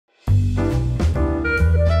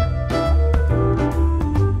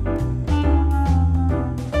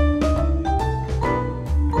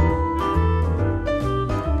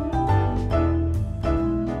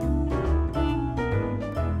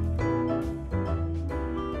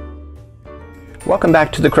Welcome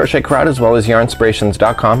back to the Crochet Crowd as well as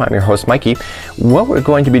yarnspirations.com. I'm your host Mikey. What we're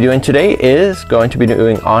going to be doing today is going to be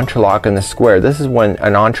doing entrelac in the square. This is when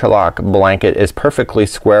an entrelac blanket is perfectly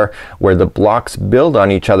square where the blocks build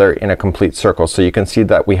on each other in a complete circle. So you can see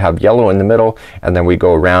that we have yellow in the middle and then we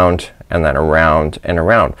go around and then around and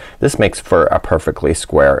around. This makes for a perfectly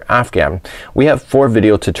square Afghan. We have 4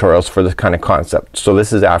 video tutorials for this kind of concept. So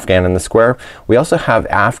this is Afghan in the square. We also have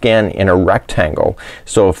Afghan in a rectangle.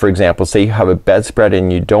 So for example, say you have a bedspread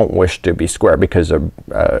and you don't wish to be square because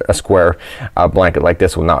a square blanket like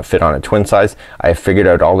this will not fit on a twin size. I have figured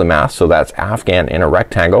out all the math, so that's Afghan in a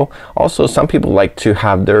rectangle. Also, some people like to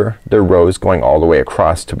have their rows going all the way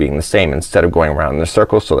across to being the same instead of going around in a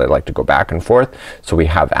circle, so they like to go back and forth. So we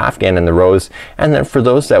have Afghan in the rows, and then for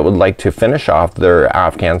those that would like to finish off their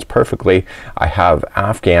Afghans perfectly, I have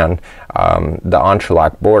Afghan the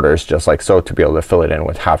entrelac borders just like so to be able to fill it in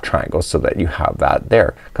with half triangles so that you have that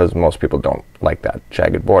there, because most people don't like that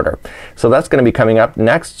jagged border. So that's going to be coming up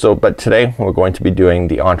next. But today we're going to be doing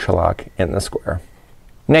the entrelac in the square.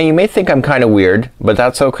 Now you may think I'm kind of weird, but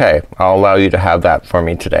that's okay. I'll allow you to have that for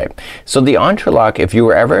me today. So the entrelac, if you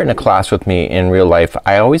were ever in a class with me in real life,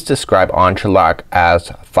 I always describe entrelac as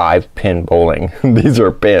 5-pin bowling. These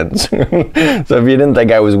are pins. So if you didn't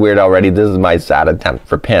think I was weird already, this is my sad attempt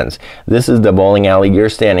for pins. This is the bowling alley. You're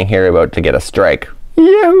standing here about to get a strike.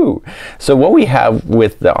 Yahoo! So what we have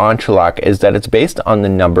with the entrelac is that it's based on the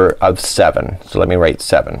number of 7. So let me write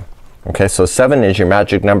 7. Okay, so 7 is your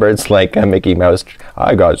magic number. It's like a Mickey Mouse.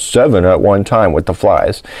 I got 7 at one time with the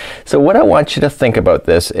flies. So what I want you to think about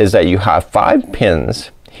this is that you have 5 pins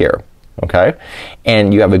here, okay,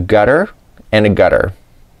 and you have a gutter and a gutter,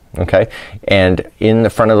 okay, and in the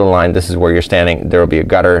front of the line, this is where you're standing, there will be a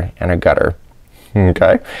gutter and a gutter.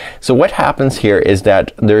 Okay, so what happens here is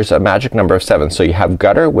that there's a magic number of 7. So you have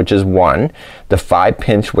gutter, which is 1, the 5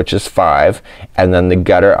 pinch, which is 5, and then the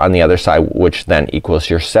gutter on the other side, which then equals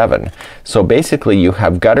your 7. So basically you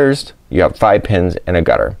have gutters, you have 5 pins and a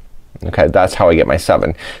gutter. Okay, that's how I get my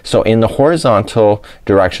 7. So in the horizontal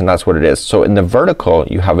direction, that's what it is. So in the vertical,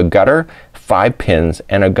 you have a gutter, 5 pins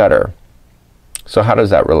and a gutter. So how does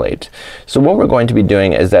that relate? So what we're going to be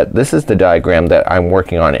doing is that this is the diagram that I'm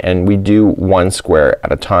working on, and we do one square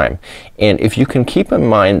at a time. And if you can keep in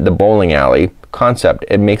mind the bowling alley concept,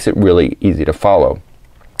 it makes it really easy to follow.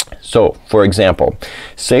 So for example,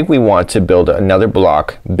 say we want to build another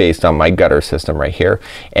block based on my gutter system right here,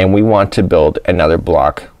 and we want to build another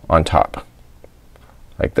block on top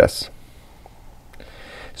like this.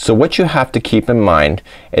 So what you have to keep in mind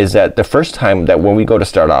is that the first time that when we go to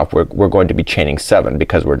start off, we're going to be chaining 7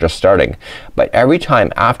 because we're just starting. But every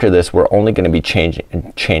time after this, we're only going to be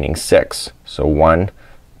chaining 6. So 1,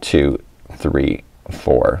 2, 3,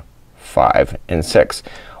 4, 5, and 6.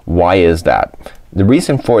 Why is that? The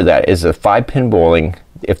reason for that is a 5-pin bowling.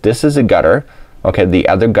 If this is a gutter, okay, the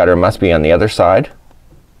other gutter must be on the other side.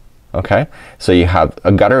 Okay, so you have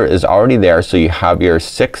a gutter is already there, so you have your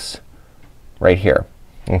 6 right here.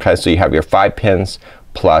 Okay, so you have your 5 pins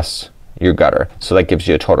plus your gutter. So that gives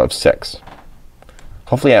you a total of 6.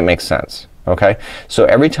 Hopefully that makes sense. Okay, so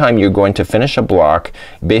every time you're going to finish a block,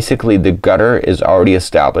 basically the gutter is already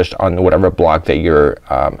established on whatever block that you're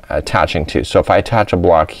attaching to. So if I attach a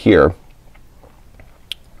block here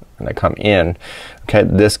and I come in, okay,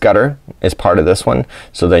 this gutter is part of this one.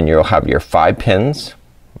 So then you'll have your 5 pins,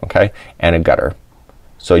 okay, and a gutter.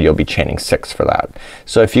 So you'll be chaining 6 for that.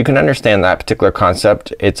 So if you can understand that particular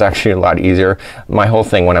concept, it's actually a lot easier. My whole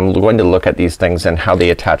thing when I'm going to look at these things and how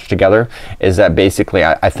they attach together is that basically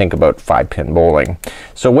I think about 5-pin bowling.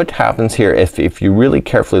 So what happens here, if you really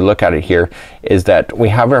carefully look at it here, is that we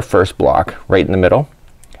have our first block right in the middle,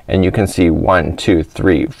 and you can see 1, 2,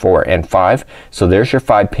 3, 4, and 5. So there's your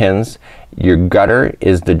 5 pins. Your gutter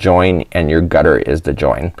is the join and your gutter is the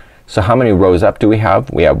join. So how many rows up do we have?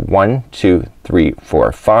 We have 1, 2, 3,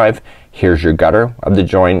 4, 5. Here's your gutter of the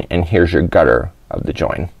join and here's your gutter of the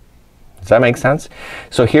join. Does that make sense?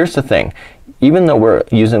 So here's the thing. Even though we're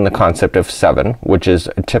using the concept of 7, which is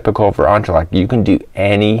typical for entrelac, you can do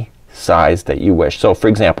any size that you wish. So for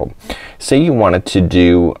example, say you wanted to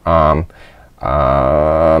do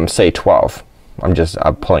say 12.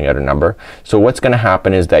 I'm pulling out a number. So what's gonna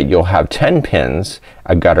happen is that you'll have 10 pins,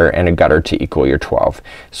 a gutter, and a gutter to equal your 12.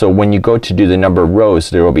 So when you go to do the number of rows,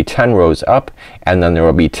 there will be 10 rows up, and then there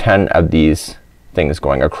will be 10 of these things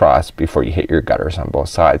going across before you hit your gutters on both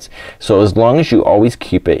sides. So as long as you always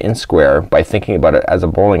keep it in square by thinking about it as a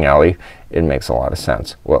bowling alley, it makes a lot of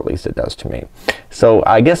sense. Well, at least it does to me. So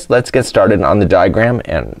I guess let's get started on the diagram,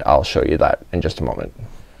 and I'll show you that in just a moment.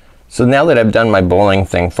 So now that I've done my bowling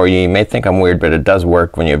thing for you, you may think I'm weird, but it does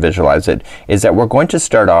work when you visualize it, is that we're going to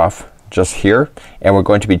start off just here, and we're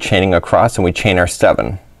going to be chaining across, and we chain our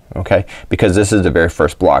 7. Okay, because this is the very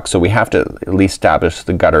first block, so we have to at least establish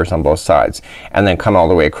the gutters on both sides, and then come all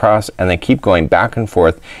the way across, and then keep going back and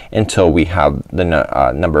forth until we have the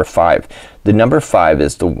number 5. The number 5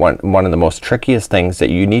 is the one of the most trickiest things that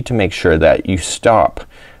you need to make sure that you stop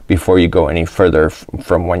before you go any further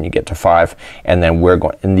from when you get to 5. And then we're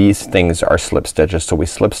going, and these things are slip stitches, so we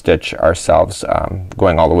slip stitch ourselves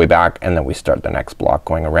going all the way back, and then we start the next block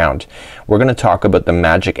going around. We're gonna talk about the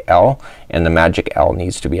magic L, and the magic L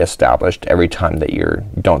needs to be established every time that you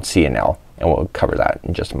don't see an L, and we'll cover that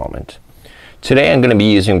in just a moment. Today I'm gonna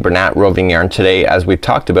be using Bernat roving yarn. Today, as we've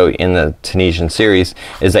talked about in the Tunisian series,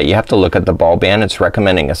 is that you have to look at the ball band. It's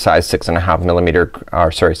recommending a size 6.5 millimeter,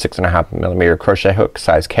 or sorry, 6.5 millimeter crochet hook,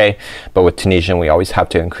 size K, but with Tunisian we always have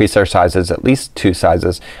to increase our sizes at least 2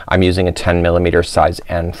 sizes. I'm using a 10 millimeter size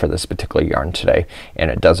N for this particular yarn today,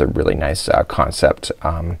 and it does a really nice concept,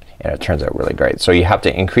 and it turns out really great. So you have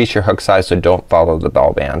to increase your hook size, so don't follow the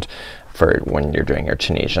ball band for when you're doing your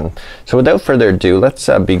Tunisian. So without further ado, let's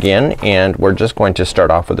begin, and we're just going to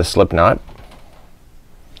start off with a slip knot,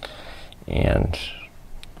 and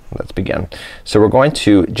let's begin. So we're going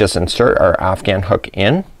to just insert our Afghan hook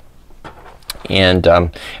in, and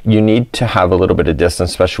you need to have a little bit of distance,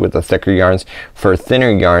 especially with the thicker yarns. For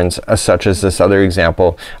thinner yarns such as this other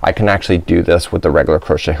example, I can actually do this with the regular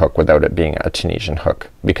crochet hook without it being a Tunisian hook,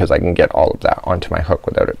 because I can get all of that onto my hook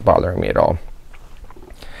without it bothering me at all.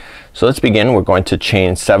 So let's begin. We're going to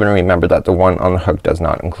chain 7. Remember that the 1 on the hook does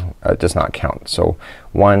not count. So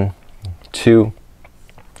 1, 2,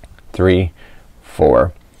 3,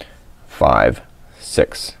 4, 5,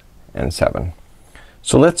 6, and 7.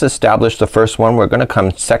 So let's establish the first one. We're gonna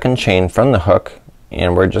come second chain from the hook,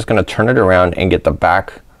 and we're just gonna turn it around and get the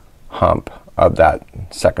back hump of that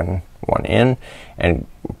second one in, and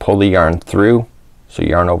pull the yarn through. So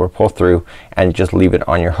yarn over, pull through, and just leave it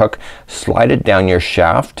on your hook. Slide it down your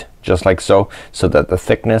shaft just like so, so that the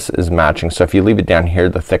thickness is matching. So if you leave it down here,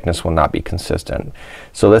 the thickness will not be consistent.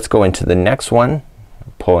 So let's go into the next one,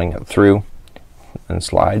 pulling it through and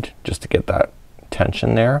slide just to get that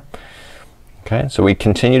tension there. Okay, so we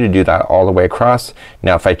continue to do that all the way across.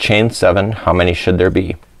 Now if I chain 7, how many should there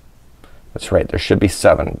be? That's right, there should be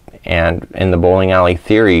 7. And in the bowling alley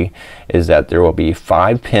theory is that there will be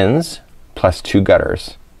 5 pins plus 2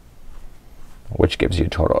 gutters, which gives you a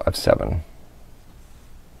total of 7.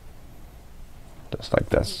 Just like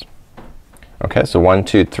this. Okay, so 1,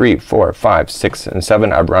 2, 3, 4, 5, 6, and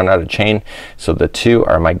 7. I've run out of chain, so the 2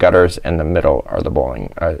 are my gutters, and the middle are the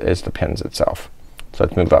bowling is the pins itself. So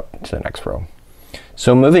let's move up to the next row.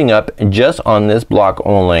 So moving up, just on this block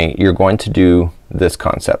only, you're going to do this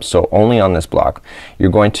concept. So only on this block,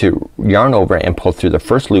 you're going to yarn over and pull through the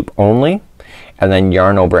first loop only, and then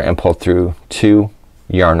yarn over and pull through 2,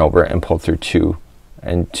 yarn over and pull through 2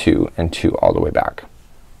 and 2 and 2 all the way back.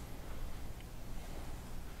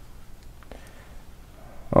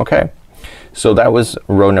 Okay, so that was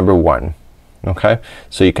row number 1. Okay,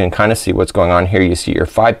 so you can kind of see what's going on here. You see your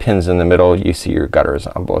 5 pins in the middle, you see your gutters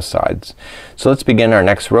on both sides. So let's begin our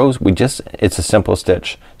next rows. It's a simple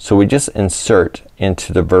stitch, so we just insert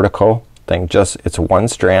into the vertical thing. It's one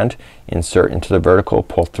strand, insert into the vertical,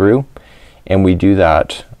 pull through, and we do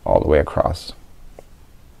that all the way across.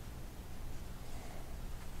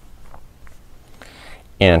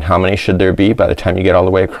 And how many should there be by the time you get all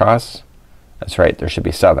the way across? That's right, there should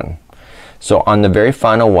be 7. So on the very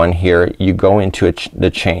final one here, you go into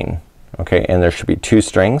the chain, okay, and there should be 2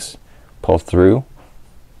 strings, pull through,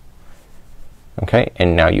 okay,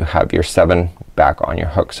 and now you have your 7 back on your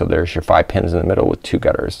hook. So there's your 5 pins in the middle with 2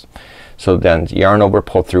 gutters. So then yarn over,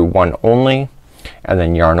 pull through 1 only, and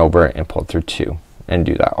then yarn over and pull through 2, and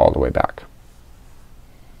do that all the way back.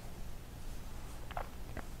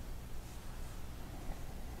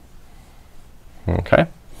 Okay,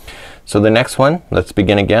 so the next one, let's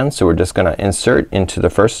begin again. So we're just gonna insert into the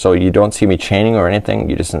first, so you don't see me chaining or anything,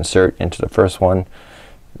 you just insert into the first one.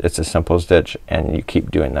 It's a simple stitch, and you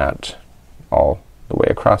keep doing that all the way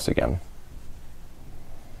across again.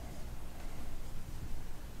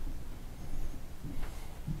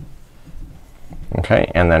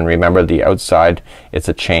 Okay, and then remember the outside, it's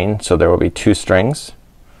a chain, so there will be 2 strings.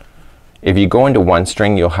 If you go into 1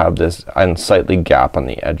 string, you'll have this unsightly gap on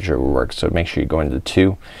the edge of your work, so make sure you go into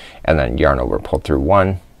 2 and then yarn over, pull through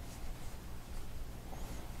 1,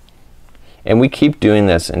 and we keep doing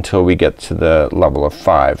this until we get to the level of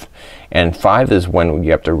 5, and 5 is when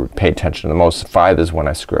you have to pay attention the most. 5 is when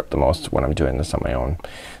I screw up the most when I'm doing this on my own.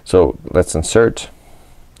 So let's insert,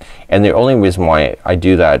 and the only reason why I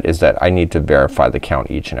do that is that I need to verify the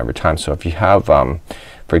count each and every time. So if you have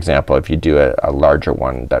For example, if you do a larger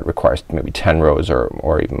one that requires maybe 10 rows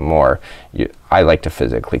or even more, I like to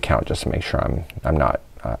physically count just to make sure I'm not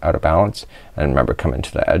out of balance. And remember, come into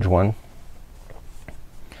the edge one.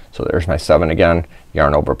 So there's my 7 again.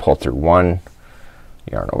 Yarn over, pull through 1,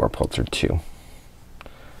 yarn over, pull through 2.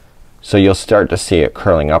 So you'll start to see it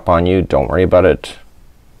curling up on you. Don't worry about it.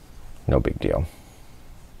 No big deal.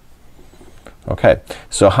 Okay,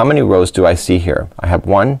 so how many rows do I see here? I have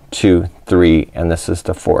 1, 2, 3, and this is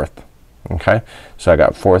the 4th. Okay, so I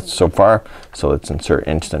got 4th so far. So let's insert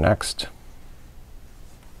into the next.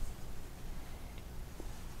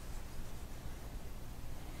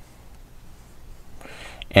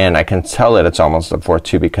 And I can tell that it's almost the 4th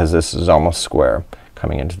too because this is almost square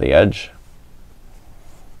coming into the edge.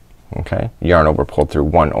 Okay, yarn over, pull through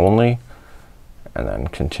 1 only, and then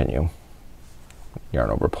continue.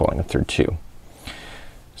 Yarn over, pulling through 2.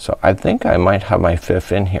 So I think I might have my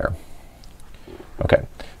 5th in here. Okay,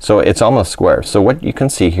 so it's almost square. So what you can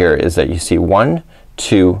see here is that you see 1,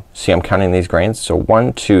 2, see I'm counting these grains, so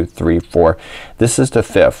 1, 2, 3, 4. This is the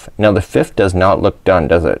 5th. Now the 5th does not look done,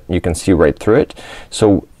 does it? You can see right through it.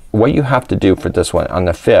 So what you have to do for this one on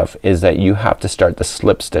the 5th is that you have to start the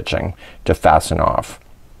slip stitching to fasten off.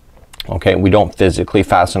 Okay, we don't physically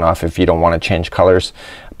fasten off if you don't want to change colors,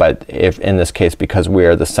 but if in this case, because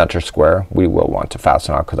we're the center square, we will want to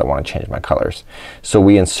fasten off because I want to change my colors. So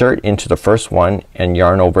we insert into the first one and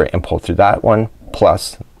yarn over and pull through that one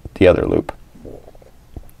plus the other loop.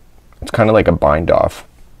 It's kind of like a bind off.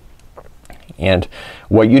 And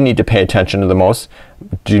what you need to pay attention to the most,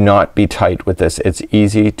 do not be tight with this. It's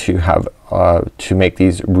easy to have to make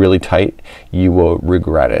these really tight. You will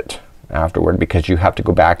regret it afterward because you have to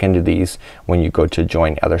go back into these when you go to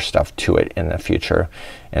join other stuff to it in the future.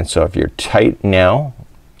 And so if you're tight now,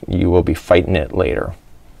 you will be fighting it later.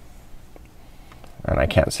 And I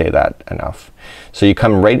can't say that enough. So you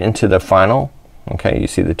come right into the final. Okay, you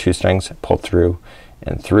see the 2 strings, pull through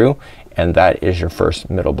and through, and that is your first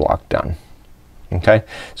middle block done. Okay,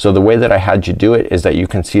 so the way that I had you do it is that you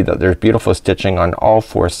can see that there's beautiful stitching on all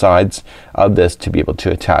 4 sides of this to be able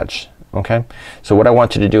to attach. Okay, so what I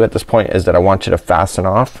want you to do at this point is that I want you to fasten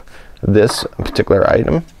off this particular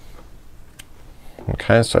item.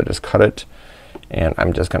 Okay, so I just cut it and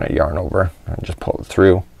I'm just gonna yarn over and just pull it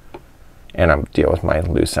through, and I'm deal with my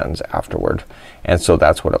loose ends afterward. And so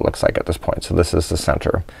that's what it looks like at this point. So this is the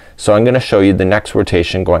center. So I'm gonna show you the next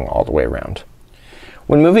rotation going all the way around.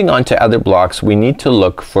 When moving on to other blocks, we need to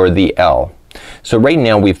look for the L. So right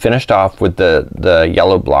now we've finished off with the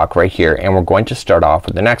yellow block right here, and we're going to start off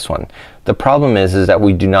with the next one. The problem is that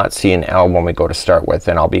we do not see an L when we go to start with,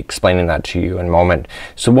 and I'll be explaining that to you in a moment.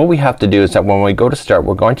 So what we have to do is that when we go to start,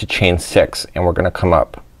 we're going to chain 6 and we're gonna come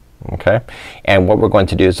up. Okay, and what we're going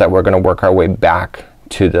to do is that we're gonna work our way back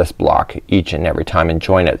to this block each and every time and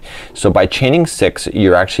join it. So by chaining 6,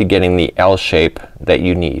 you're actually getting the L shape that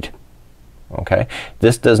you need. Okay,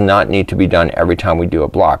 this does not need to be done every time we do a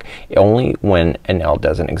block, only when an L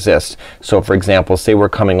doesn't exist. So for example, say we're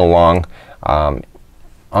coming along on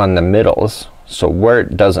the middles. So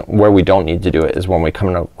where we don't need to do it is when we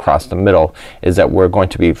come across the middle, is that we're going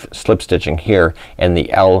to be slip stitching here, and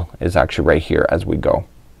the L is actually right here as we go.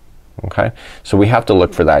 Okay, so we have to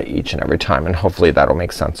look for that each and every time, and hopefully that'll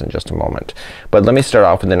make sense in just a moment. But let me start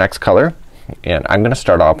off with the next color, and I'm gonna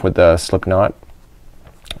start off with the slip knot.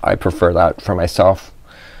 I prefer that for myself.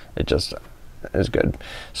 It just is good.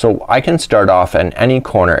 So I can start off in any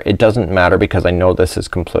corner. It doesn't matter because I know this is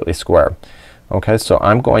completely square. Okay, so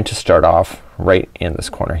I'm going to start off right in this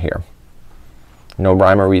corner here. No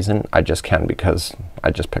rhyme or reason, I just can because I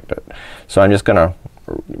just picked it. So I'm just gonna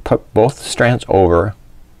put both strands over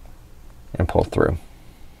and pull through.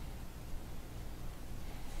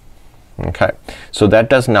 Okay, so that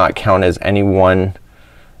does not count as any one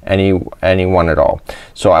at all.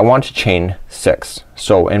 So I want to chain 6.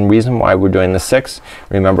 So and reason why we're doing the 6,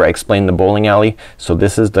 remember I explained the bowling alley. So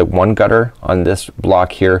this is the 1 gutter on this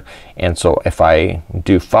block here, and so if I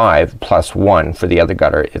do 5 plus 1 for the other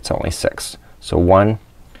gutter, it's only 6. So 1,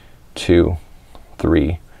 2,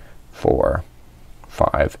 3, 4,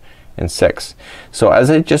 5 and 6. So as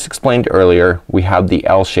I just explained earlier, we have the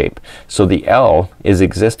L shape. So the L is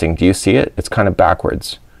existing. Do you see it? It's kind of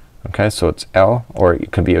backwards. Okay, so it's L, or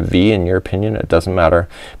it could be a V in your opinion, it doesn't matter,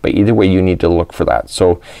 but either way you need to look for that.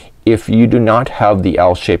 So if you do not have the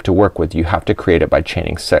L shape to work with, you have to create it by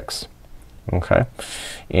chaining 6. Okay,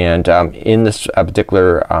 and in this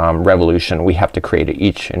particular revolution we have to create it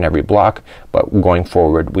each and every block, but going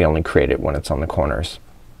forward we only create it when it's on the corners.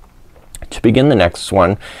 To begin the next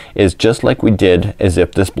one is just like we did as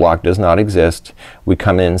if this block does not exist. We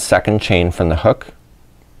come in second chain from the hook,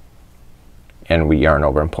 and we yarn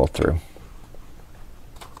over and pull through.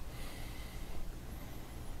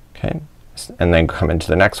 Okay, and then come into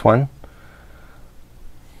the next one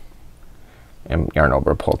and yarn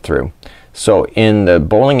over, pull through. So in the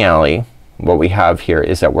bowling alley, what we have here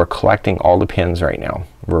is that we're collecting all the pins right now.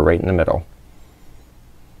 We're right in the middle.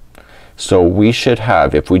 So we should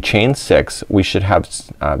have, if we chain 6, we should have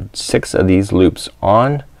 6 of these loops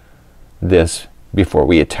on this before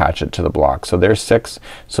we attach it to the block. So there's 6.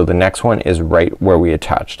 So the next one is right where we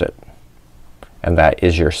attached it, and that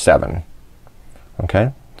is your 7.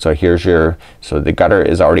 Okay, so here's your, so the gutter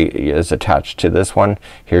is already attached to this one.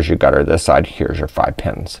 Here's your gutter this side. Here's your 5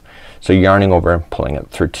 pins. So yarning over and pulling it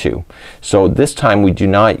through 2. So this time we do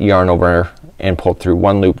not yarn over and pull through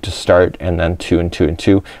 1 loop to start and then 2 and 2 and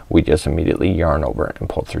 2. We just immediately yarn over and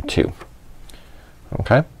pull through 2.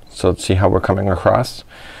 Okay, so let's see how we're coming across.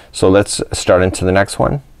 So let's start into the next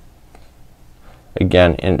one.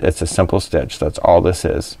 Again, and it's a simple stitch. That's all this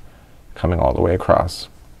is, coming all the way across.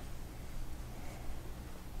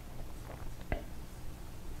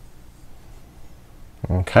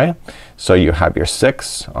 Okay, so you have your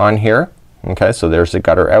 6 on here. Okay, so there's the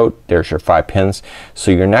gutter out, there's your 5 pins.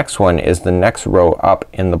 So your next one is the next row up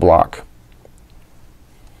in the block.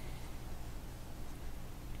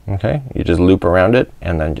 Okay, you just loop around it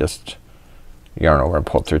and then just yarn over and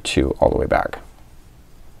pull through 2 all the way back.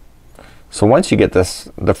 So once you get this,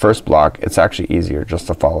 the first block, it's actually easier just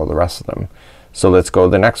to follow the rest of them. So let's go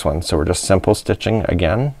to the next one. So we're just simple stitching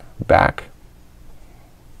again, back.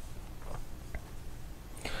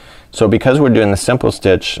 So because we're doing the simple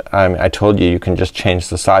stitch, I told you you can just change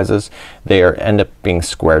the sizes. They end up being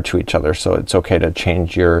square to each other, so it's okay to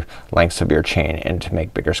change your lengths of your chain and to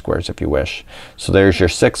make bigger squares if you wish. So there's your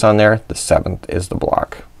 6 on there. The 7th is the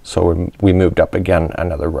block. So we moved up again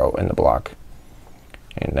another row in the block,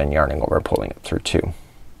 and then yarning over, pulling it through 2.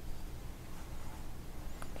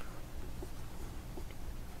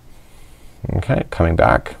 Okay, coming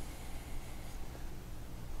back.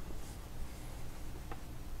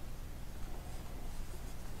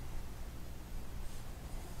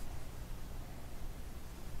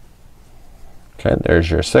 Okay, there's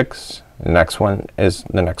your 6. The next one is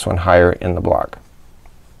the next one higher in the block.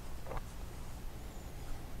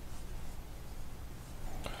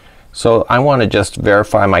 So I want to just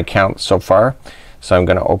verify my count so far. So I'm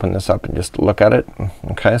gonna open this up and just look at it.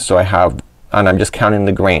 Okay, so I have, and I'm just counting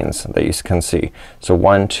the grains that you can see. So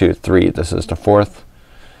 1, 2, 3, this is the 4th.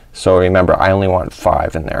 So remember, I only want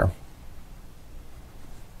 5 in there,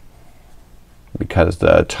 because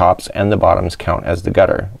the tops and the bottoms count as the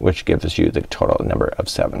gutter, which gives you the total number of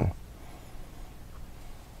 7.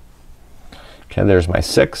 Okay, there's my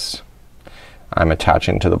 6. I'm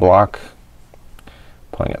attaching to the block,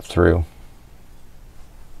 pulling it through.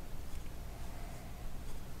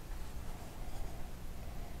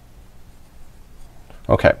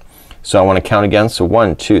 Okay, so I want to count again. So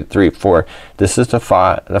 1, 2, 3, 4. This is the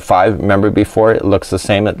 5. The 5, remember before, it looks the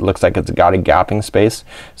same. It looks like it's got a gapping space.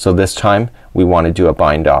 So this time we want to do a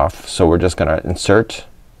bind off. So we're just gonna insert,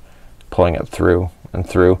 pulling it through and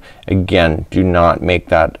through. Again, do not make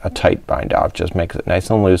that a tight bind off. Just make it nice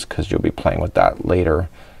and loose, because you'll be playing with that later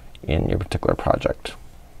in your particular project.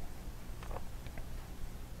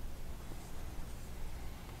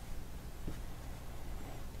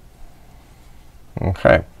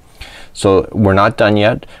 Okay, so we're not done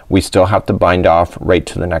yet. We still have to bind off right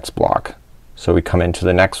to the next block. So we come into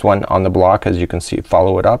the next one on the block, as you can see,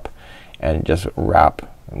 follow it up and just wrap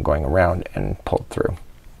and going around and pull through.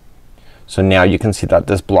 So now you can see that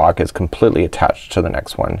this block is completely attached to the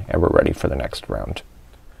next one, and we're ready for the next round.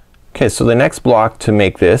 Okay, so the next block to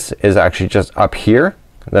make this is actually just up here.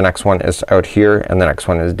 The next one is out here, and the next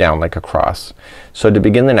one is down like a cross. So to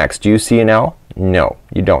begin the next, do you see an L? No,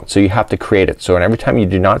 you don't. So you have to create it. So every time you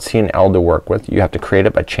do not see an L to work with, you have to create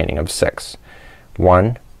it by chaining of 6.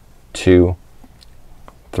 1, 2,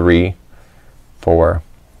 3, 4,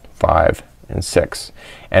 5, and 6.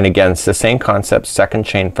 And again, it's the same concept. Second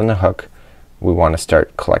chain from the hook. We want to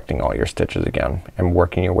start collecting all your stitches again and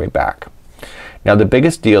working your way back. Now the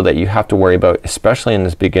biggest deal that you have to worry about, especially in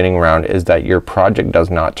this beginning round, is that your project does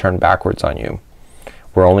not turn backwards on you.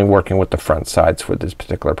 We're only working with the front sides for this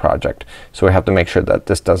particular project, so we have to make sure that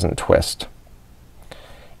this doesn't twist.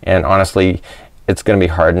 And honestly, it's gonna be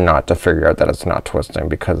hard not to figure out that it's not twisting,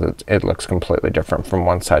 because it looks completely different from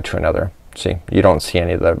one side to another. See, you don't see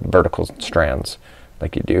any of the vertical strands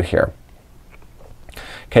like you do here.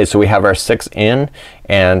 Okay, so we have our 6 in,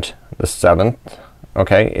 and the 7th,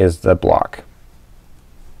 okay, is the block.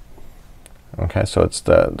 Okay, so it's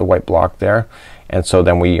the white block there, and so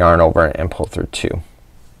then we yarn over and pull through 2,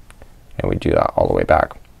 and we do that all the way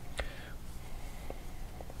back.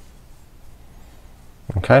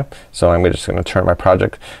 Okay, so I'm just gonna turn my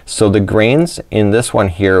project. So the grains in this one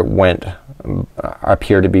here went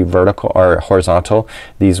appear to be vertical or horizontal.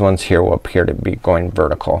 These ones here will appear to be going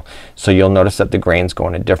vertical. So you'll notice that the grains go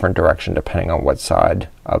in a different direction depending on what side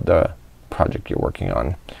of the project you're working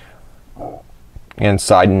on. And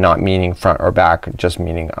side not meaning front or back, just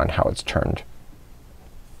meaning on how it's turned.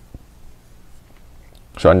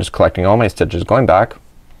 So I'm just collecting all my stitches, going back,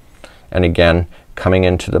 and again coming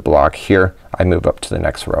into the block here, I move up to the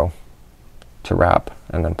next row to wrap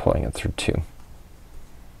and then pulling it through 2. Do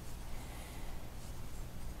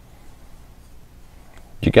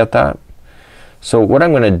you get that? So what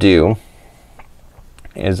I'm gonna do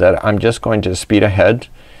is that I'm just going to speed ahead,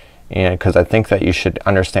 and because I think that you should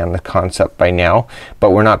understand the concept by now,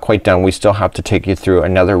 but we're not quite done. We still have to take you through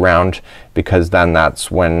another round, because then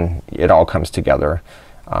that's when it all comes together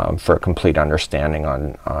for a complete understanding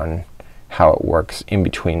on how it works in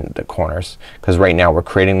between the corners. Because right now we're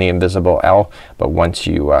creating the invisible L, but once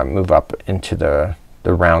you move up into the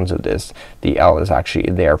rounds of this, the L is actually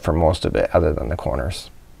there for most of it other than the corners,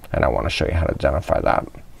 and I want to show you how to identify that.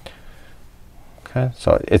 Okay,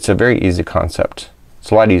 so it's a very easy concept.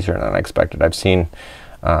 It's a lot easier than I expected. I've seen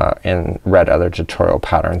and read other tutorial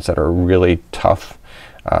patterns that are really tough,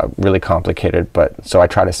 really complicated, but so I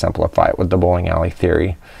try to simplify it with the bowling alley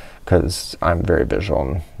theory, because I'm very visual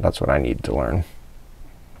and that's what I need to learn.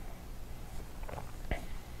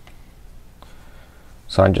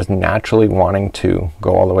 So I'm just naturally wanting to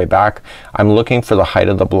go all the way back. I'm looking for the height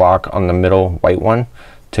of the block on the middle white one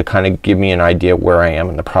to kind of give me an idea where I am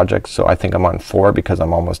in the project. So I think I'm on 4 because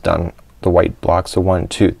I'm almost done the white block. So 1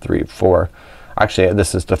 2 3 4. Actually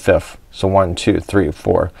this is the 5th. So 1 2 3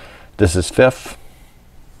 4. This is 5th.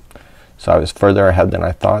 So I was further ahead than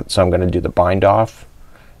I thought. So I'm gonna do the bind off.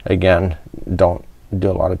 Again, don't do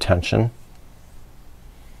a lot of tension.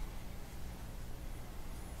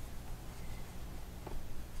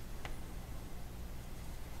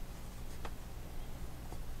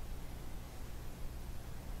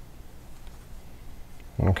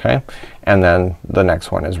 Okay, and then the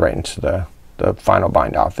next one is right into the final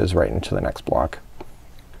bind off is right into the next block.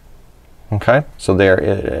 Okay, so there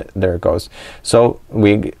it goes. So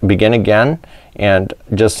we begin again and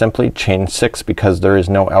just simply chain 6 because there is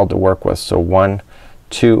no L to work with. So 1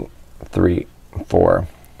 2 3 4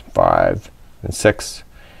 5 and 6,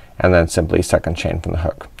 and then simply second chain from the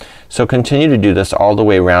hook. So continue to do this all the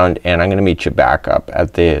way around, and I'm gonna meet you back up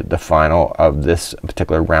at the final of this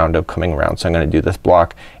particular round of coming around. So I'm gonna do this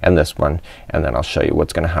block and this one, and then I'll show you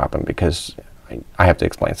what's gonna happen, because I have to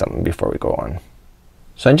explain something before we go on.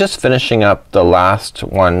 So I'm just finishing up the last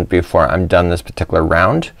one before I'm done this particular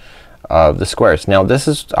round of the squares. Now this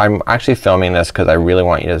is, I'm actually filming this because I really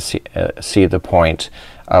want you to see the point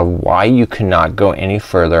of why you cannot go any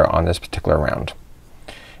further on this particular round.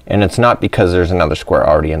 And it's not because there's another square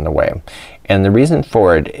already in the way. And the reason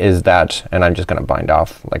for it is that, and I'm just gonna bind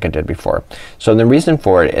off like I did before. So the reason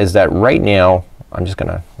for it is that right now, I'm just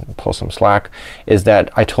gonna pull some slack, is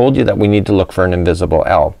that I told you that we need to look for an invisible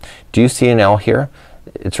L. Do you see an L here?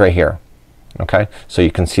 It's right here. Okay, so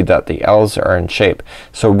you can see that the L's are in shape.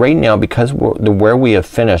 So right now, because where we have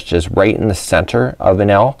finished is right in the center of an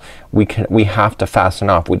L, we have to fasten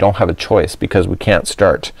off. We don't have a choice because we can't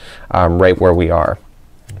start right where we are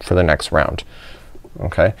for the next round.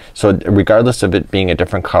 Okay, so regardless of it being a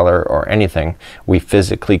different color or anything, we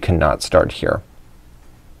physically cannot start here.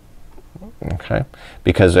 Okay,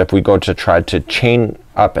 because if we go to try to chain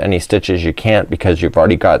up any stitches, you can't, because you've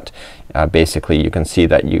already got basically you can see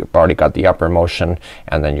that you've already got the upper motion,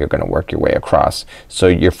 and then you're gonna work your way across. So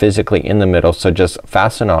you're physically in the middle, so just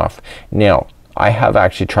fasten off. Now I have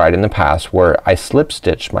actually tried in the past where I slip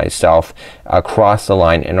stitch myself across the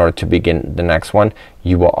line in order to begin the next one.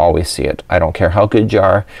 You will always see it. I don't care how good you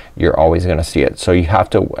are, you're always gonna see it. So you have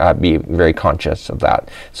to be very conscious of that.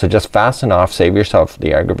 So just fasten off, save yourself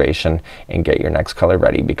the aggravation, and get your next color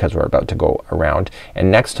ready, because we're about to go around. And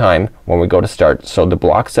next time when we go to start, so the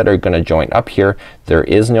blocks that are gonna join up here, there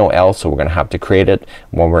is no L, so we're gonna have to create it.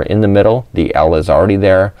 When we're in the middle, the L is already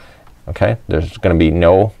there. Okay, there's gonna be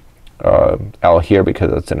no L here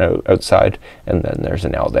because it's an outside, and then there's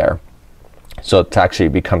an L there. So it actually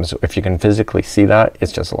becomes, if you can physically see that,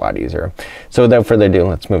 it's just a lot easier. So without further ado,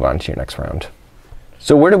 let's move on to your next round.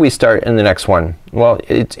 So where do we start in the next one? Well,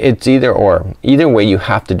 it's either or. Either way you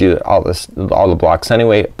have to do all the blocks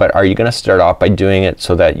anyway, but are you gonna start off by doing it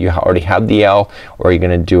so that you already have the L, or are you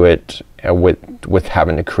gonna do it with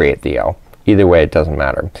having to create the L? Either way, it doesn't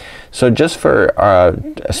matter. So just for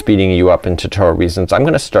speeding you up in tutorial reasons, I'm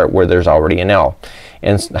gonna start where there's already an L.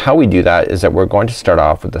 And how we do that is that we're going to start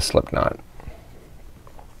off with a slip knot.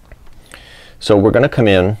 So we're gonna come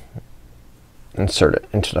in, insert it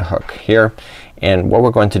into the hook here, and what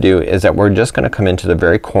we're going to do is that we're just gonna come into the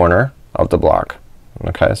very corner of the block.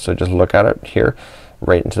 Okay, so just look at it here,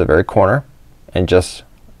 right into the very corner, and just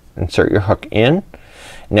insert your hook in.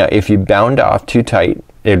 Now if you bound off too tight,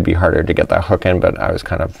 it'd be harder to get that hook in, but I was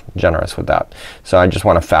kind of generous with that. So I just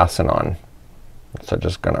want to fasten on. So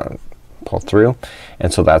just gonna pull through,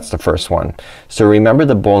 and so that's the first one. So remember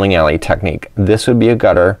the bowling alley technique. This would be a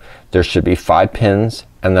gutter. There should be 5 pins,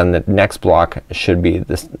 and then the next block should be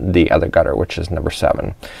the other gutter, which is number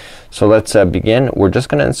 7. So let's begin. We're just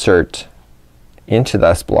gonna insert into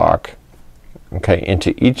this block, okay,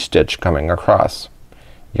 into each stitch coming across.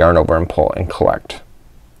 Yarn over and pull and collect.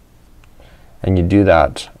 And you do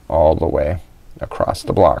that all the way across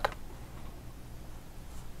the block.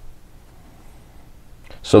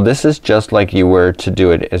 So this is just like you were to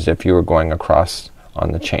do it as if you were going across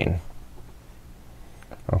on the chain.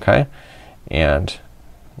 Okay, and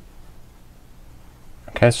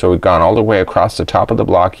okay, so we've gone all the way across the top of the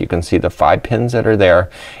block. You can see the 5 pins that are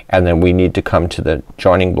there, and then we need to come to the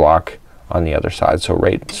joining block on the other side. So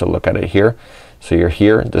so look at it here. So you're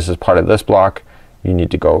here, this is part of this block, you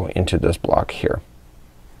need to go into this block here.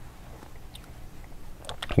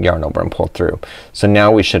 Yarn over and pull through. So now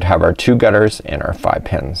we should have our 2 gutters and our 5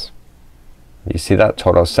 pins. You see that?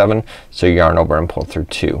 Total 7. So yarn over and pull through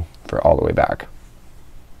 2 for all the way back.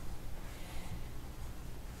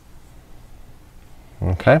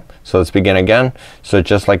 Okay, so let's begin again. So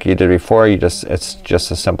just like you did before, it's just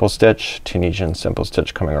a simple stitch, Tunisian simple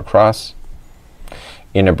stitch coming across.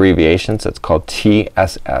 In abbreviations it's called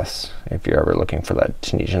TSS if you're ever looking for that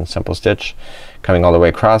Tunisian simple stitch. Coming all the way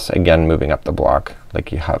across, again moving up the block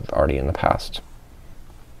like you have already in the past.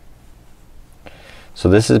 So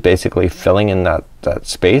this is basically filling in that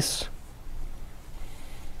space.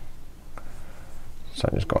 So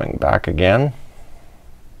I'm just going back again.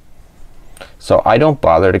 So I don't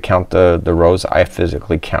bother to count the rows. I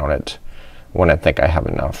physically count it when I think I have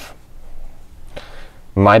enough.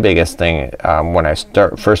 My biggest thing when I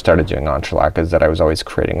first started doing entrelac is that I was always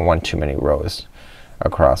creating one too many rows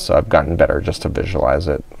across. So I've gotten better just to visualize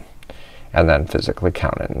it and then physically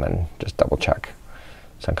count it and then just double check.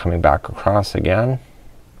 So I'm coming back across again.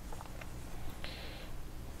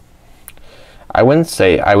 I would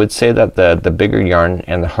say that the bigger yarn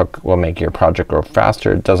and the hook will make your project go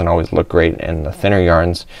faster. It doesn't always look great in the thinner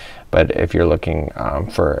yarns, but if you're looking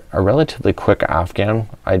for a relatively quick Afghan,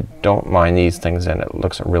 I don't mind these things and it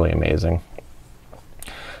looks really amazing.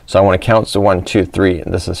 So I want to count. So 1, 2, 3,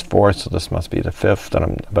 and this is 4, so this must be the 5th that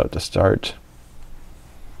I'm about to start.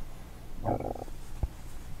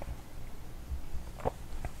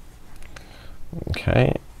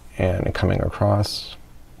 Okay, and coming across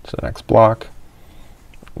to the next block.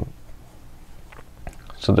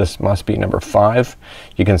 So this must be number 5.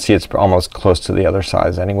 You can see it's almost close to the other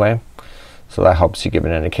size anyway. So that helps you give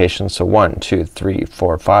an indication. So 1, 2, 3,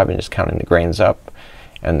 4, 5, and just counting the grains up,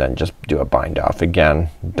 and then just do a bind off. Again,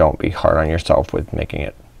 don't be hard on yourself with making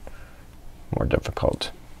it more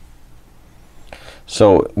difficult.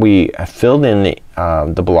 So we filled in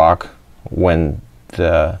the block when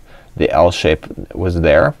the L shape was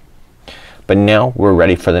there, but now we're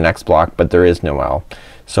ready for the next block, but there is no L.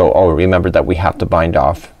 So remember that we have to bind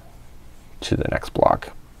off to the next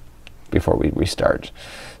block before we restart.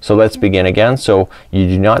 So let's begin again. So you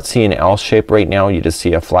do not see an L shape right now, you just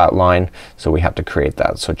see a flat line, so we have to create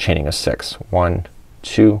that. So chaining a 6. 1,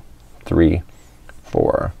 2, 3,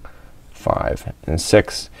 4, 5, and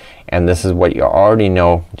 6. And this is what you already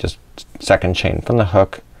know. Just second chain from the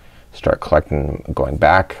hook, start collecting, going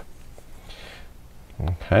back.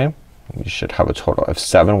 Okay, you should have a total of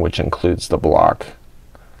 7, which includes the block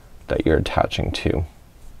that you're attaching to.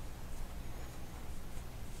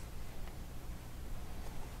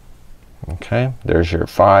 Okay, there's your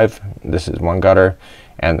 5. This is 1 gutter,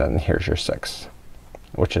 and then here's your 6,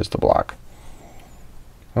 which is the block.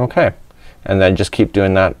 Okay, and then just keep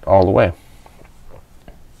doing that all the way.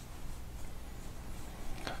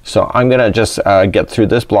 So I'm gonna just get through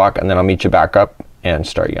this block, and then I'll meet you back up and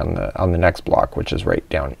start you on the next block, which is right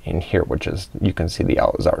down in here, which is, you can see the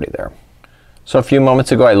L is already there. So a few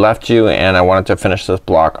moments ago I left you and I wanted to finish this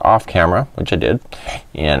block off camera, which I did,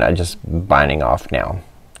 and I'm just binding off now.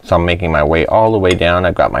 So I'm making my way all the way down.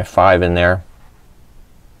 I've got my 5 in there.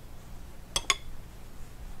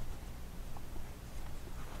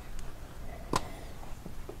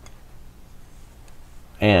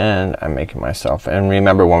 And I'm making myself, and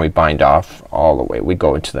remember when we bind off all the way we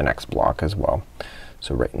go into the next block as well.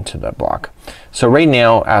 So right into that block. So right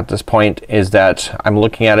now at this point is that I'm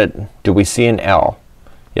looking at it, do we see an L?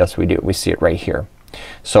 Yes we do, we see it right here.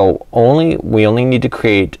 So we only need to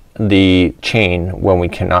create the chain when we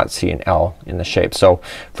cannot see an L in the shape. So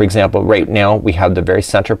for example, right now we have the very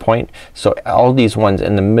center point, so all these ones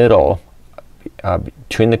in the middle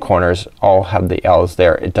between the corners all have the L's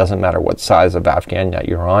there. It doesn't matter what size of Afghan that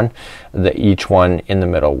you're on, each one in the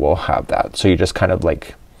middle will have that. So you just kind of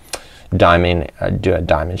like diamond, do a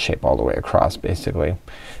diamond shape all the way across basically.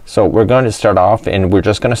 So we're going to start off and we're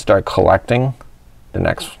just gonna start collecting the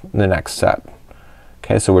next set.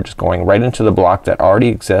 Okay, so we're just going right into the block that already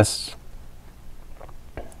exists.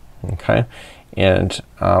 Okay, and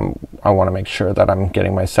I want to make sure that I'm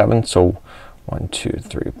getting my 7. So 1 2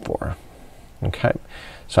 3 4. Okay,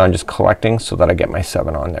 so I'm just collecting so that I get my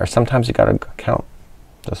 7 on there. Sometimes you gotta count.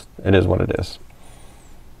 Just, it is what it is.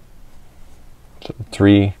 So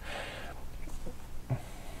 3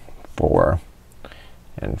 4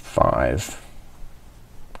 and 5.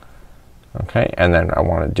 Okay, and then I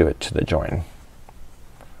want to do it to the join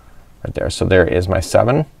right there. So there is my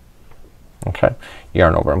 7. Okay,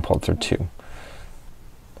 yarn over and pull through 2.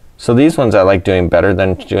 So these ones I like doing better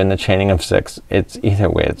than doing the chaining of 6. It's either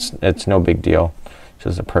way, it's no big deal. It's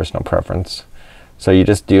just a personal preference. So you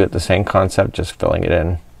just do it the same concept, just filling it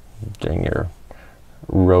in, doing your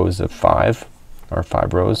rows of 5 or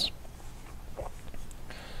 5 rows,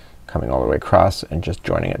 coming all the way across and just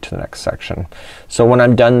joining it to the next section. So when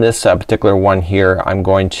I'm done this particular one here, I'm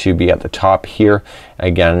going to be at the top here.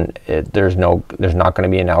 Again, there's not gonna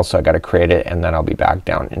be an L, so I gotta create it and then I'll be back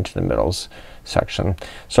down into the middles section.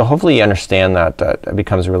 So hopefully you understand that it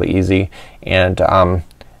becomes really easy. And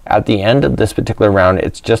at the end of this particular round,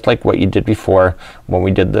 it's just like what you did before when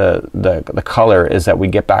we did the color, is that we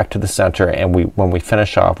get back to the center and when we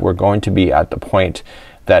finish off, we're going to be at the point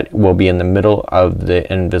that will be in the middle of the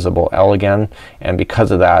invisible L again, and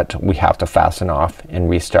because of that we have to fasten off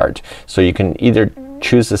and restart. So you can either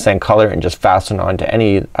choose the same color and just fasten on to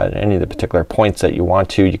any of the particular points that you want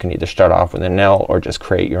to. You can either start off with an L or just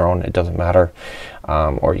create your own, it doesn't matter.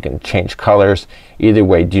 Or you can change colors. Either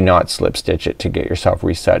way, do not slip stitch it to get yourself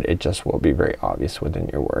reset. It just will be very obvious within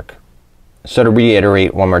your work. So to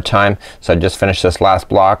reiterate one more time, so I just finished this last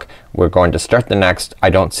block. We're going to start the next. I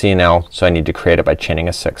don't see an L, so I need to create it by chaining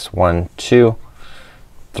a 6. 1 2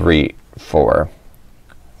 3 4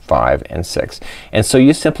 5 and 6. And so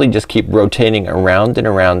you simply just keep rotating around and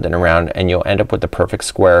around and around, and you'll end up with the perfect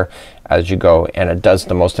square as you go. And it does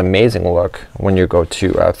the most amazing look when you go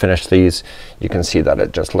to finish these. You can see that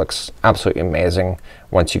it just looks absolutely amazing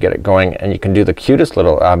once you get it going. And you can do the cutest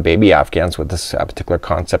little baby Afghans with this particular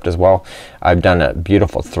concept as well. I've done a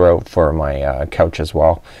beautiful throw for my couch as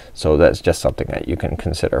well, so that's just something that you can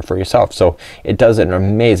consider for yourself. So it does an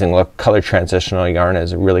amazing look. Color transitional yarn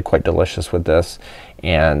is really quite delicious with this,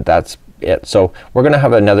 and that's it. So we're gonna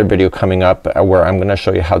have another video coming up where I'm gonna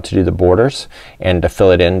show you how to do the borders and to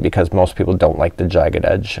fill it in, because most people don't like the jagged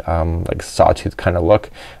edge, like sawtooth kind of look.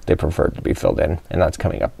 They prefer it to be filled in, and that's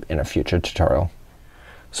coming up in a future tutorial.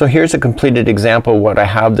 So here's a completed example of what I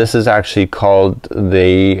have. This is actually called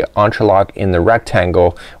the entrelac in the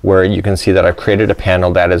rectangle, where you can see that I've created a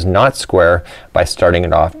panel that is not square by starting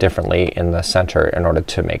it off differently in the center in order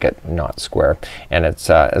to make it not square. And it's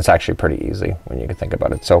actually pretty easy when you can think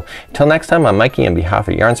about it. So until next time, I'm Mikey on behalf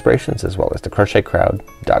of Yarnspirations as well as the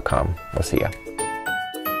crochetcrowd.com. We'll see ya.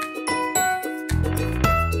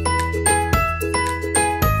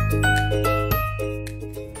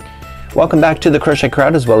 Welcome back to the Crochet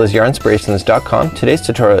Crowd as well as Yarnspirations.com. Today's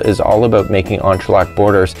tutorial is all about making entrelac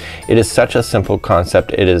borders. It is such a simple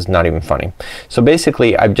concept, it is not even funny. So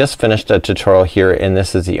basically I've just finished a tutorial here, and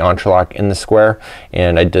this is the entrelac in the square,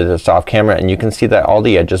 and I did this off camera, and you can see that all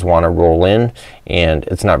the edges want to roll in, and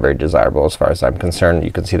it's not very desirable as far as I'm concerned.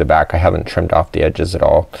 You can see the back, I haven't trimmed off the edges at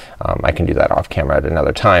all. I can do that off camera at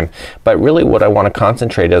another time. But really what I want to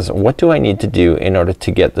concentrate is, what do I need to do in order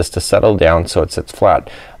to get this to settle down so it sits flat?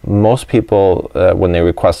 Most people when they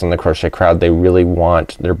request on the Crochet Crowd, they really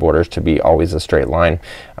want their borders to be always a straight line.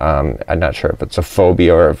 I'm not sure if it's a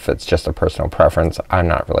phobia or if it's just a personal preference. I'm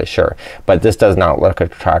not really sure, but this does not look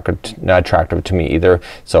attractive to me either,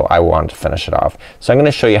 so I want to finish it off. So I'm going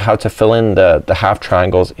to show you how to fill in the half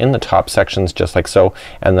triangles in the top sections just like so,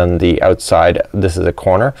 and then the outside, this is a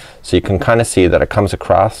corner, so you can kind of see that it comes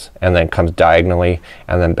across and then comes diagonally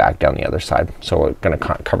and then back down the other side. So we're going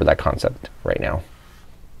to cover that concept right now.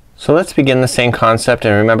 So let's begin the same concept,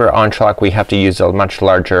 and remember, entrelac we have to use a much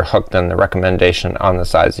larger hook than the recommendation on the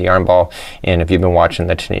size of the yarn ball, and if you've been watching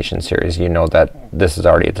the Tunisian series, you know that this is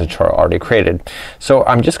already a tutorial already created. So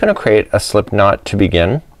I'm just going to create a slip knot to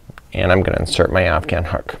begin, and I'm going to insert my Afghan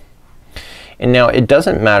hook. And now it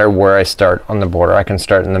doesn't matter where I start on the border. I can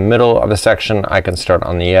start in the middle of a section, I can start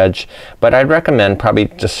on the edge, but I'd recommend probably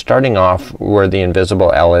just starting off where the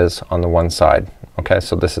invisible L is on the one side. Okay,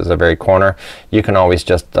 so this is a very corner. You can always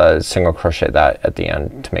just single crochet that at the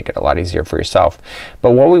end to make it a lot easier for yourself.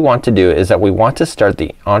 But what we want to do is that we want to start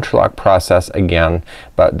the entrelac process again,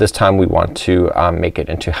 but this time we want to make it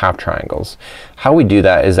into half triangles. How we do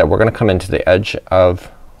that is that we're gonna come into the edge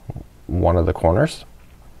of one of the corners.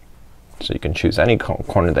 So you can choose any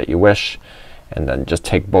corner that you wish, and then just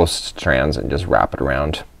take both strands and just wrap it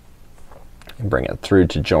around and bring it through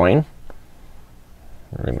to join.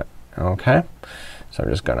 Okay, so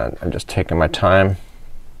I'm just taking my time.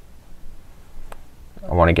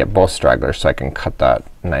 I want to get both stragglers so I can cut that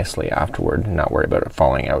nicely afterward and not worry about it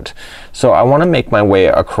falling out. So I want to make my way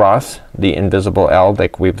across the invisible L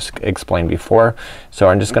like we've explained before. So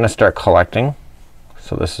I'm just gonna start collecting.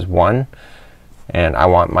 So this is one, and I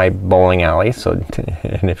want my bowling alley. So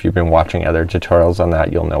and if you've been watching other tutorials on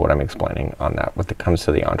that, you'll know what I'm explaining on that when it comes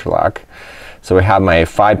to the entrelac. So we have my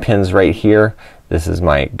 5 pins right here. This is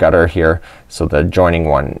my gutter here, so the joining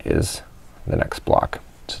one is the next block.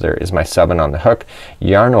 So there is my 7 on the hook.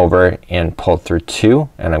 Yarn over and pull through 2,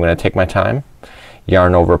 and I'm gonna take my time.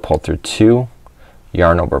 Yarn over, pull through 2,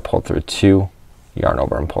 yarn over, pull through 2, yarn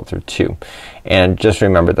over and pull through 2. And just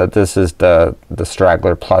remember that this is the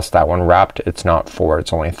straggler plus that one wrapped. It's not 4,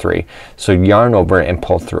 it's only 3. So yarn over and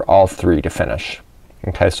pull through all 3 to finish.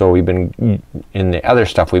 Okay, so we've been in the other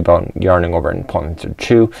stuff we've been yarning over and pulling through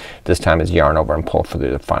 2. This time is yarn over and pull through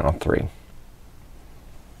the final 3.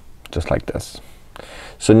 Just like this.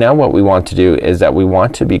 So now what we want to do is that we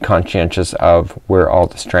want to be conscientious of where all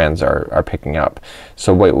the strands are picking up.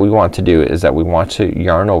 So what we want to do is that we want to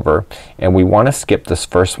yarn over, and we want to skip this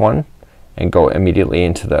first one and go immediately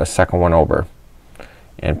into the second one over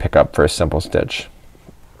and pick up for a simple stitch.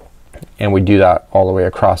 And we do that all the way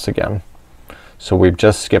across again. So we've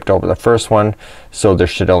just skipped over the first one, so there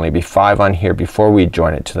should only be 5 on here before we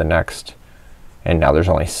join it to the next, and now there's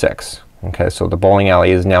only 6. Okay, so the bowling alley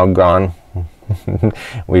is now gone.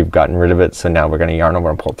 We've gotten rid of it, so now we're gonna yarn over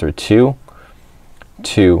and pull through 2,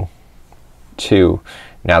 2, 2.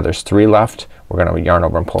 Now there's 3 left. We're gonna yarn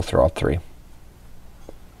over and pull through all 3.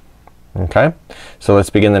 Okay, so let's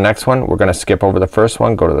begin the next one. We're gonna skip over the first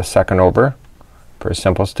one, go to the second over for a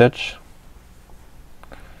simple stitch.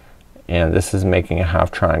 And this is making a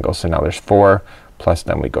half triangle, so now there's 4, plus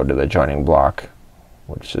then we go to the joining block,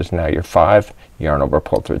 which is now your 5. Yarn over,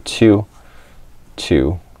 pull through 2,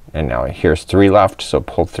 2, and now here's 3 left, so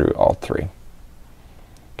pull through all 3.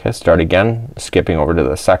 Okay, start again, skipping over to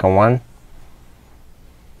the second one.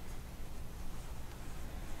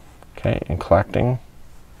 Okay, and collecting.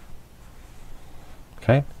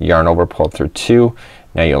 Okay, yarn over, pull through 2.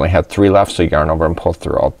 Now you only have 3 left, so yarn over and pull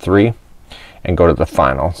through all 3. And go to the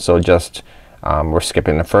final. So just we're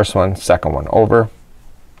skipping the first one, second one over,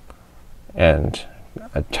 and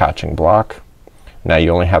attaching block. Now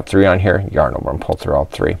you only have 3 on here. Yarn over and pull through all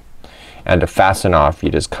 3. And to fasten off,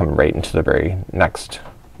 you just come right into the very next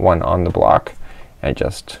one on the block and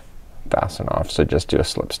just fasten off. So just do a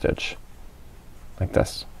slip stitch like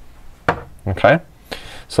this. Okay,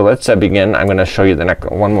 so let's begin. I'm gonna show you the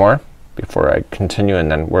next one more before I continue,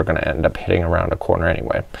 and then we're gonna end up hitting around a corner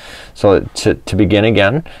anyway. So to begin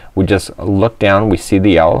again, we just look down, we see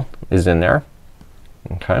the L is in there.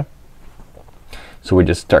 Okay, so we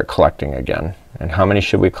just start collecting again. And how many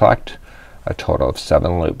should we collect? A total of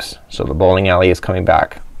 7 loops. So the bowling alley is coming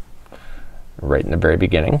back right in the very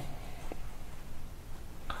beginning.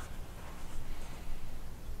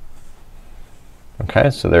 Okay,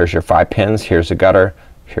 so there's your 5 pins. Here's the gutter,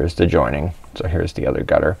 here's the joining. So here's the other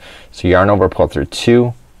gutter. So yarn over, pull through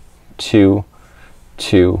 2, 2,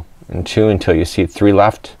 2, and 2 until you see 3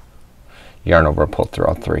 left. Yarn over, pull through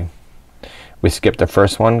all 3. We skip the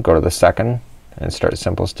first one, go to the second, and start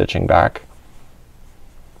simple stitching back.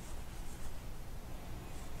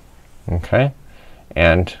 Okay,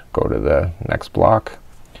 and go to the next block.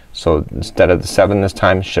 So instead of the 7 this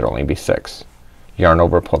time, it should only be 6. Yarn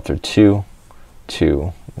over, pull through 2,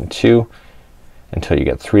 2, and 2 until you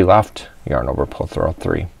get 3 left. Yarn over, pull through all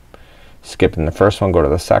 3. Skipping the first one, go to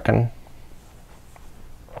the second.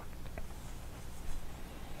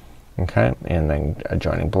 Okay, and then a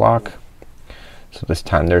joining block. So this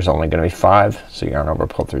time there's only gonna be 5. So yarn over,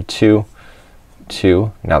 pull through 2,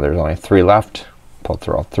 2. Now there's only 3 left. Pull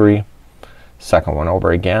through all 3. Second one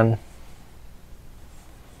over again.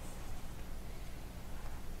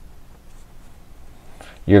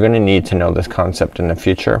 You're gonna need to know this concept in the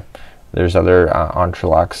future. There's other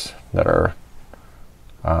entrelacs that are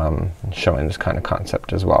showing this kind of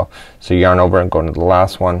concept as well. So yarn over and go into the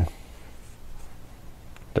last one.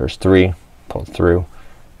 there's 3, pull through,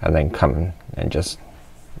 and then come and just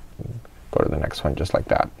go to the next one just like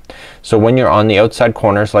that. So when you're on the outside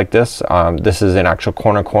corners like this, this is an actual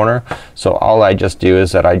corner, so all I just do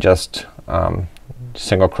is that I just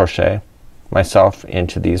single crochet myself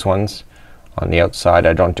into these ones on the outside.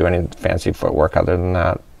 I don't do any fancy footwork other than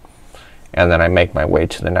that, and then I make my way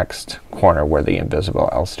to the next corner where the invisible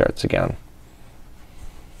L starts again.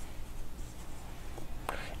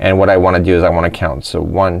 And what I want to do is I want to count, so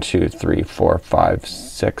 1 2 3 4 5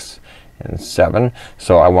 6 and 7.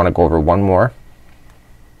 So I want to go over one more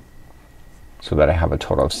so that I have a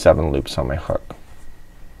total of 7 loops on my hook.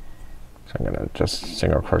 So I'm gonna just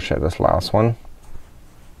single crochet this last one,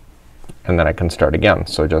 and then I can start again.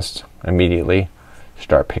 So just immediately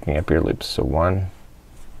start picking up your loops. So 1.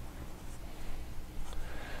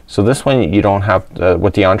 So this one you don't have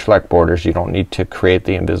with the entrelac borders, you don't need to create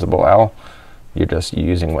the invisible L. You're just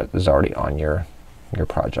using what is already on your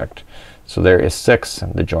project. So there is 6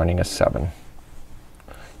 and the joining is 7.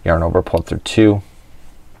 Yarn over, pull through 2.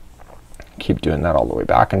 Keep doing that all the way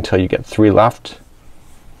back until you get 3 left.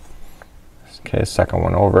 Okay, second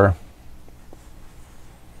one over.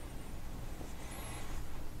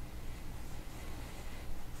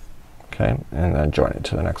 Okay, and then join it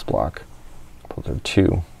to the next block. Pull through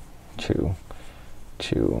 2, 2,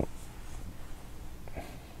 2.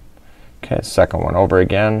 Okay, second one over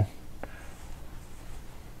again.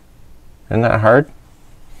 Isn't that hard?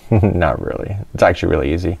 Not really. It's actually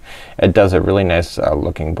really easy. It does a really nice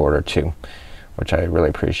looking border too, which I really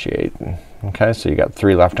appreciate. Okay, so you got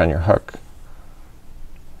 3 left on your hook.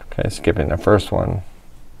 Okay, skipping the first one.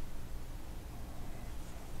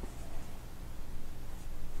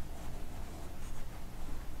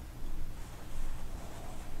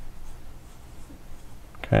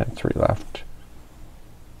 Okay, 3 left.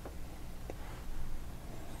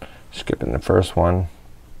 Skipping the first one.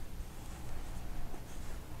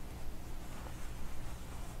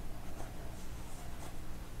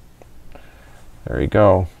 There you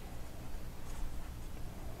go.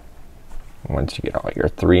 Once you get all your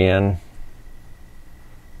 3 in,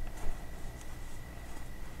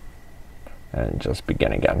 and just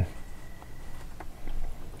begin again.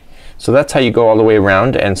 So that's how you go all the way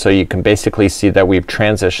around, and so you can basically see that we've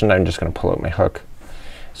transitioned. I'm just gonna pull out my hook.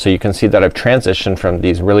 So you can see that I've transitioned from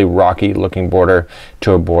these really rocky looking border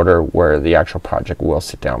to a border where the actual project will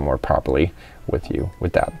sit down more properly with you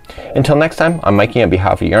with that. Until next time, I'm Mikey on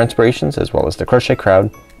behalf of Yarn Inspirations as well as the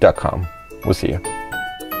crochetcrowd.com. We'll see you.